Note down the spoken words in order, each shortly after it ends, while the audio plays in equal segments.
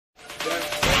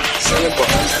chillin', but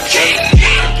I'm just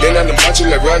chillin'. Been on the macho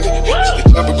like Randy. The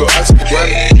chopper go out to the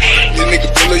granny. This nigga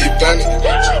pull up your bandit.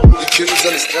 The killers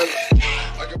understand it.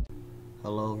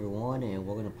 Hello everyone, and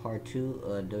welcome to part 2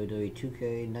 of WWE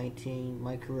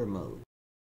 2K19-My career mode.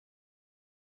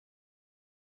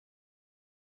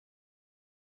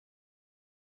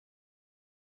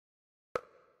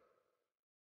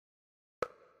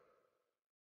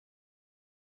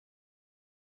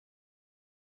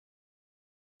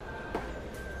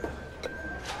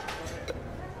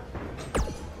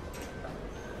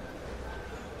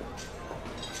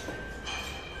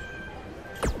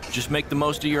 Just make the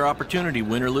most of your opportunity,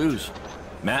 win or lose.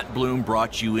 Matt Bloom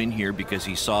brought you in here because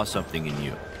he saw something in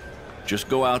you. Just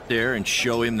go out there and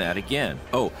show him that again.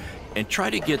 Oh, and try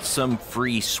to get some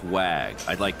free swag.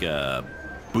 I'd like a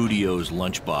Bootio's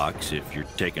lunchbox if you're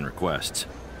taking requests.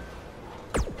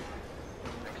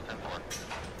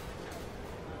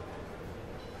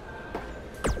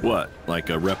 What, like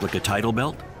a replica title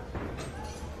belt?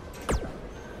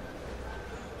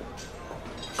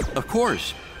 Of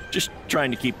course. Just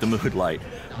trying to keep the mood light.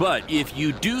 But if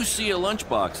you do see a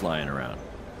lunchbox lying around,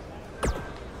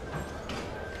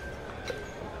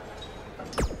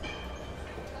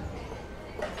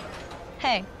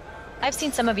 hey, I've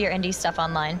seen some of your indie stuff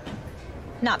online.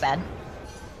 Not bad.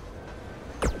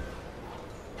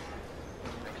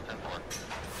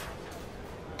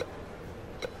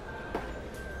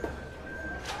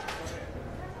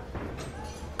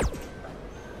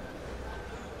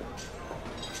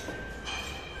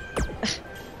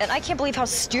 And I can't believe how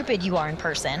stupid you are in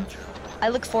person. I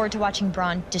look forward to watching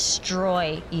Braun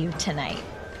destroy you tonight.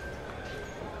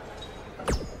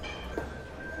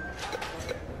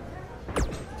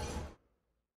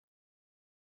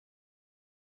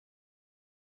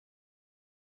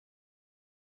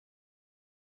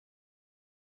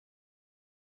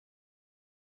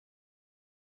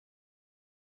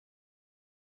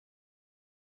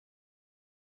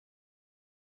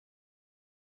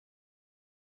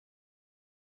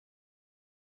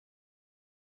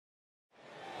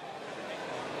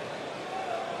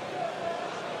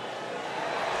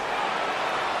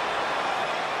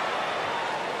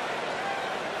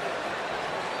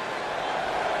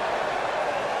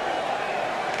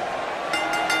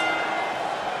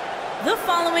 The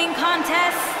following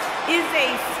contest is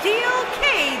a steel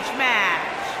cage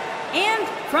match. And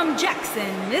from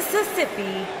Jackson,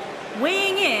 Mississippi,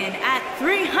 weighing in at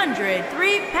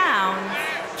 303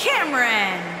 pounds,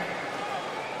 Cameron.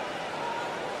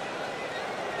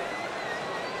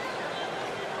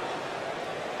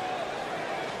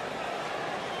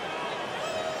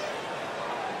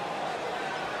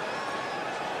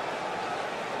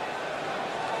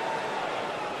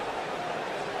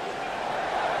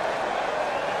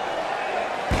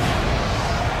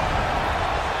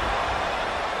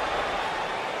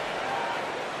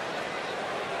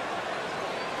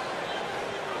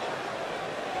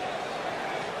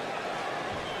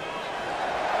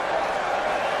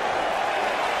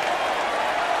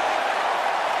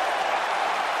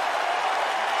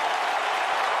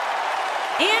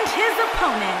 And his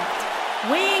opponent,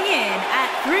 weighing in at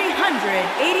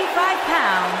 385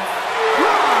 pounds,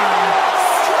 Braun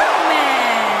Strowman.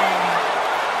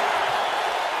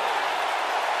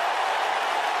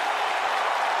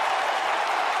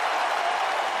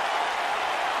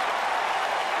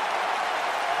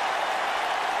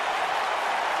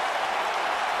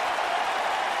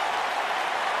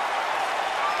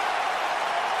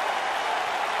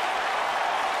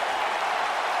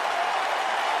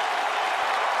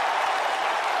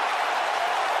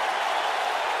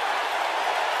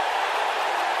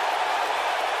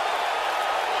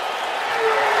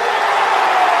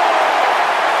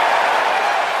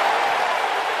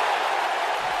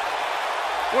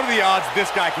 What are the odds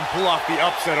this guy can pull off the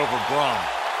upset over Braun?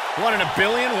 1 in a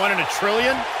billion? 1 in a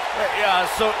trillion? Yeah,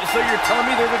 so you're telling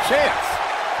me there's a chance?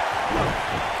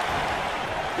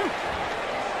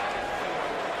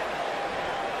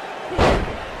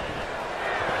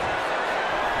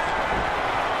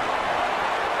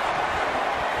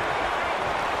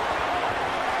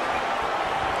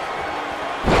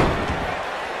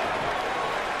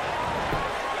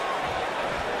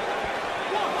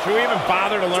 Should we even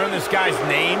bother to learn this guy's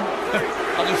name?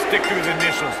 I'll just stick to his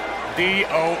initials.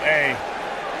 D-O-A.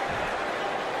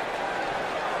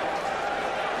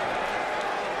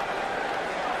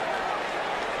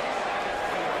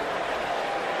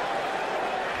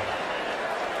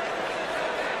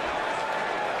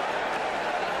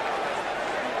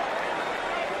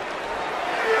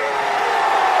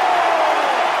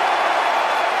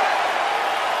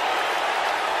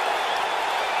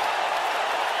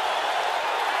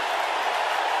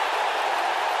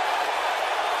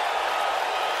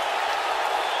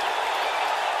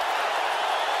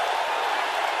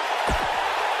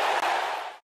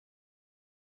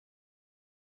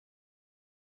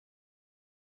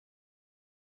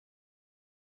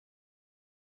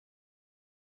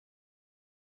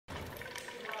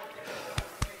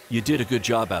 You did a good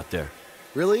job out there.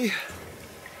 Really? It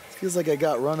feels like I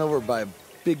got run over by a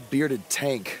big bearded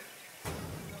tank.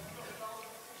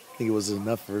 Think it was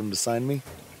enough for him to sign me?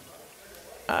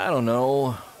 I don't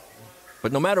know.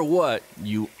 But no matter what,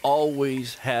 you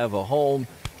always have a home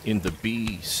in the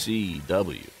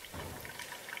BCW.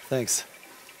 Thanks.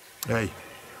 Hey,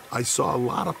 I saw a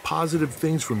lot of positive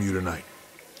things from you tonight.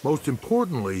 Most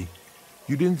importantly,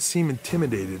 you didn't seem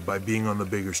intimidated by being on the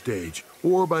bigger stage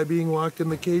or by being locked in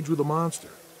the cage with a monster.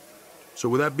 So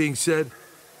with that being said,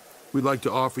 we'd like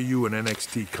to offer you an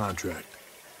NXT contract.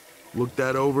 Look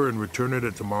that over and return it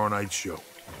at tomorrow night's show.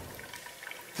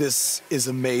 This is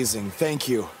amazing. Thank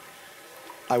you.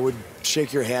 I would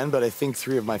shake your hand, but I think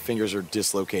 3 of my fingers are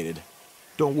dislocated.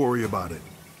 Don't worry about it.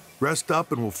 Rest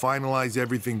up and we'll finalize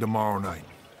everything tomorrow night.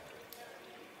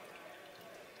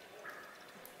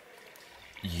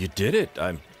 You did it.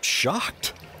 I'm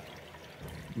shocked.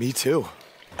 Me too.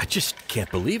 I just can't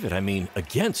believe it. I mean,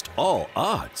 against all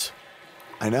odds.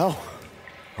 I know.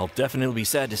 I'll definitely be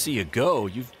sad to see you go.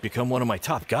 You've become one of my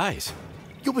top guys.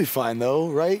 You'll be fine though,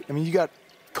 right? I mean, you got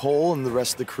Cole and the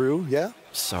rest of the crew, yeah?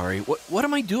 Sorry, what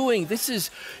am I doing? This is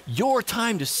your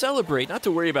time to celebrate, not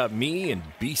to worry about me and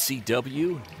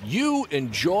BCW. You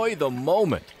enjoy the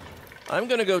moment. I'm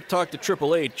gonna go talk to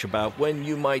Triple H about when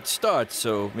you might start,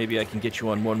 so maybe I can get you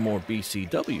on one more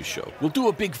BCW show. We'll do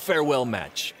a big farewell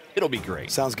match. It'll be great.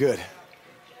 Sounds good.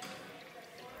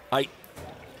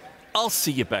 I'll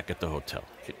see you back at the hotel.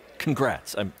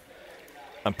 Congrats. I'm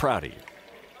proud of you.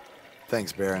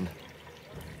 Thanks, Baron.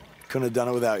 Couldn't have done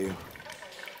it without you.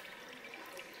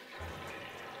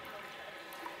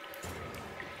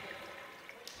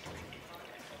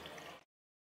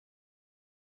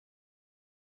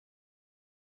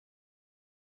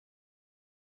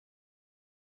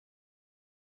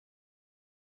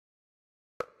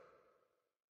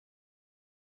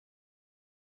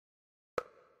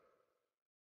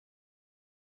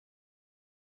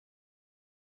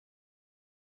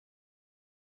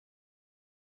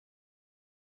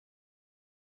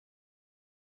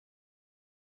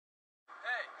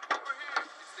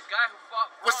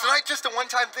 Was tonight just a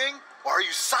one-time thing, or are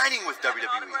you signing with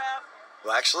WWE?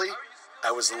 Well, actually,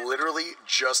 I was literally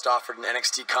just offered an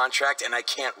NXT contract, and I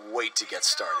can't wait to get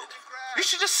started. You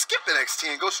should just skip NXT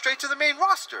and go straight to the main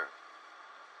roster.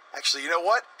 Actually, you know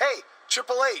what? Hey,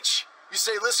 Triple H, you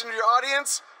say listen to your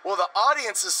audience? Well, the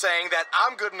audience is saying that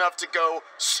I'm good enough to go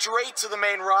straight to the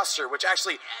main roster, which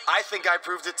actually, I think I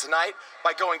proved it tonight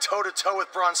by going toe-to-toe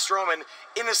with Braun Strowman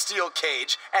in a steel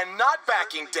cage and not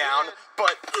backing down,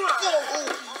 but... Hey,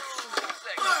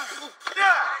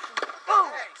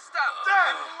 stop.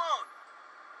 Leave him alone.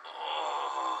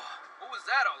 What was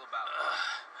that all about? Did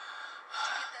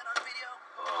you get that on video?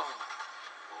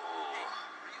 Hey,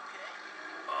 are you okay?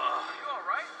 Are you all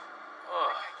right?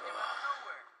 That came out of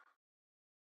nowhere.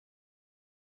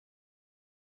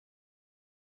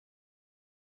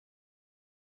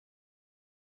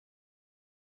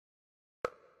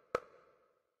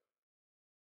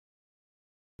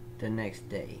 The next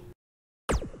day.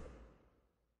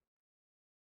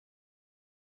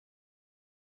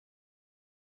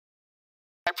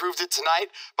 I proved it tonight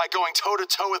by going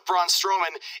toe-to-toe with Braun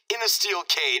Strowman in a steel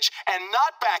cage and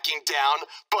not backing down,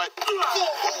 but...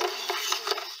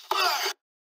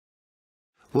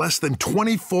 Less than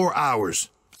 24 hours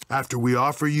after we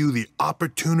offer you the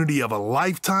opportunity of a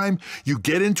lifetime, you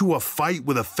get into a fight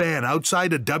with a fan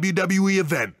outside a WWE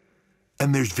event,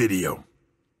 and there's video.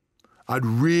 I'd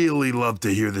really love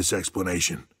to hear this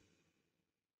explanation.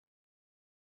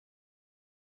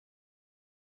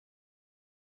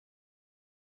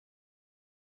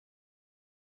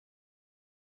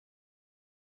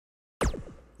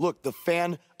 Look, the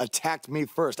fan attacked me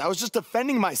first. I was just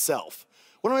defending myself.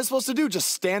 What am I supposed to do, just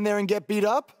stand there and get beat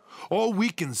up? All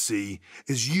we can see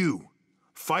is you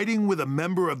fighting with a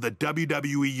member of the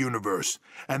WWE Universe,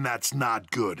 and that's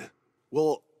not good.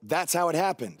 Well, that's how it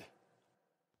happened.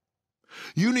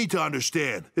 You need to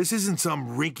understand, this isn't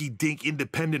some rinky-dink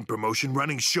independent promotion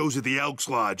running shows at the Elks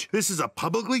Lodge. This is a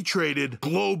publicly traded,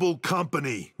 global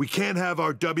company. We can't have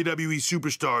our WWE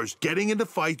superstars getting into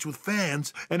fights with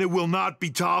fans, and it will not be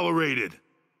tolerated.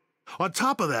 On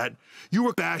top of that, you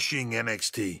were bashing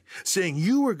NXT, saying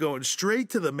you were going straight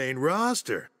to the main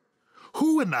roster.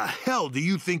 Who in the hell do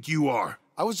you think you are?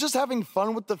 I was just having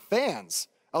fun with the fans.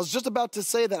 I was just about to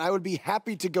say that I would be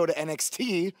happy to go to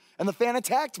NXT, and the fan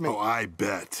attacked me. Oh, I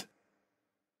bet.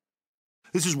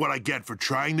 This is what I get for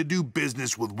trying to do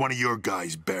business with one of your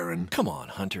guys, Baron. Come on,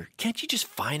 Hunter. Can't you just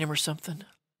fine him or something?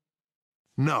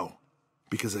 No,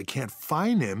 because I can't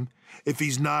fine him if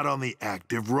he's not on the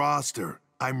active roster.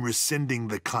 I'm rescinding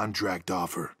the contract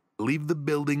offer. leave the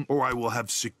building or I will have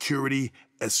security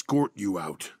escort you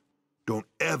out. Don't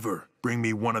ever bring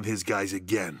me one of his guys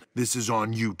again. This is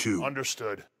on you too.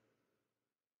 Understood.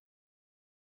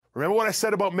 Remember what I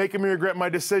said about making me regret my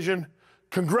decision?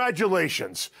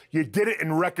 Congratulations, you did it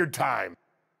in record time.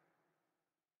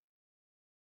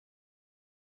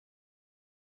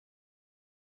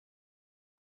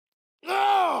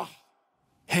 Ah!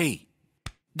 Hey,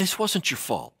 this wasn't your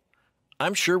fault.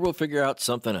 I'm sure we'll figure out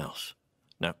something else.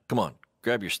 Now, come on,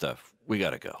 grab your stuff. We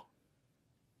gotta go.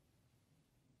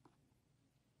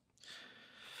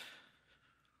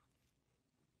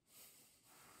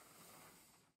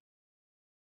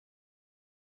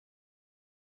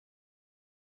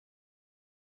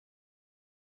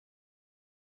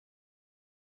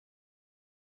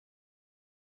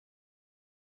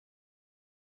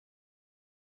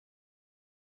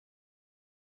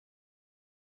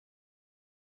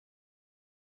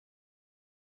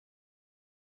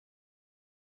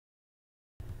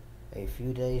 A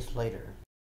few days later.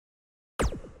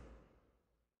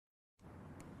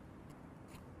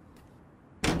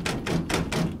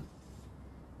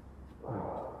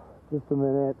 Just a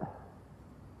minute.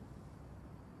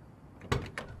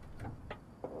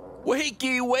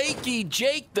 Wakey, wakey,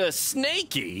 Jake the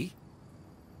Snakey!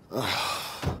 It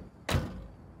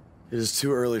is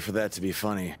too early for that to be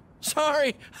funny.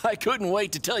 Sorry, I couldn't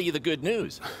wait to tell you the good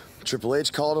news. Triple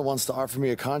H called and wants to offer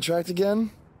me a contract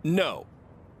again? No.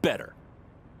 Better.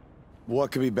 What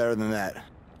could be better than that?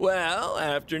 Well,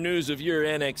 after news of your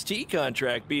NXT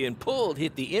contract being pulled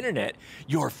hit the internet,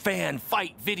 your fan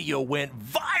fight video went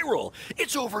viral.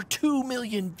 It's over 2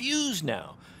 million views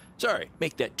now. Sorry,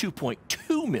 make that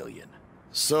 2.2 million.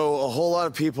 So a whole lot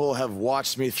of people have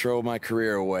watched me throw my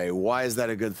career away. Why is that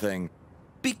a good thing?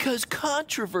 Because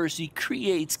controversy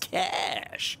creates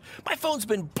cash. My phone's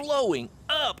been blowing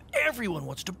up. Everyone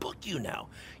wants to book you now.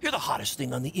 You're the hottest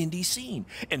thing on the indie scene.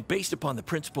 And based upon the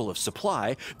principle of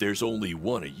supply, there's only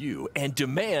one of you. And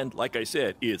demand, like I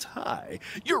said, is high.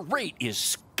 Your rate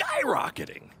is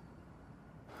skyrocketing.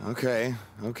 Okay,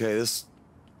 this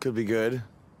could be good.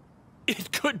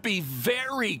 It could be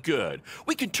very good.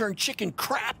 We can turn chicken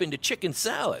crap into chicken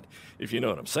salad, if you know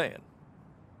what I'm saying.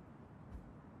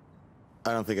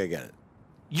 I don't think I get it.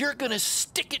 You're gonna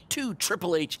stick it to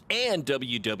Triple H and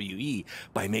WWE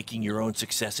by making your own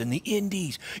success in the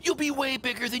indies. You'll be way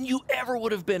bigger than you ever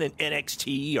would have been in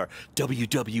NXT or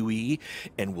WWE,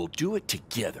 and we'll do it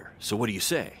together. So what do you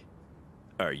say?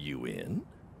 Are you in?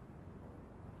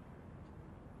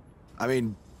 I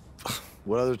mean,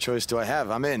 what other choice do I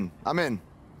have? I'm in.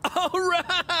 All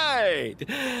right!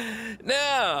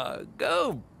 Now,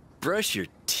 go brush your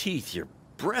teeth. Your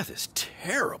breath is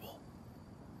terrible.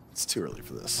 It's too early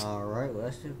for this. Alright, well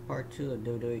that's it, part 2 of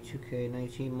WWE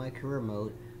 2K19-My career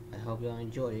mode. I hope y'all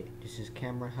enjoyed it. This is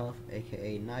Cameron Huff,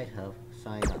 aka Night Huff,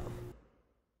 signing off.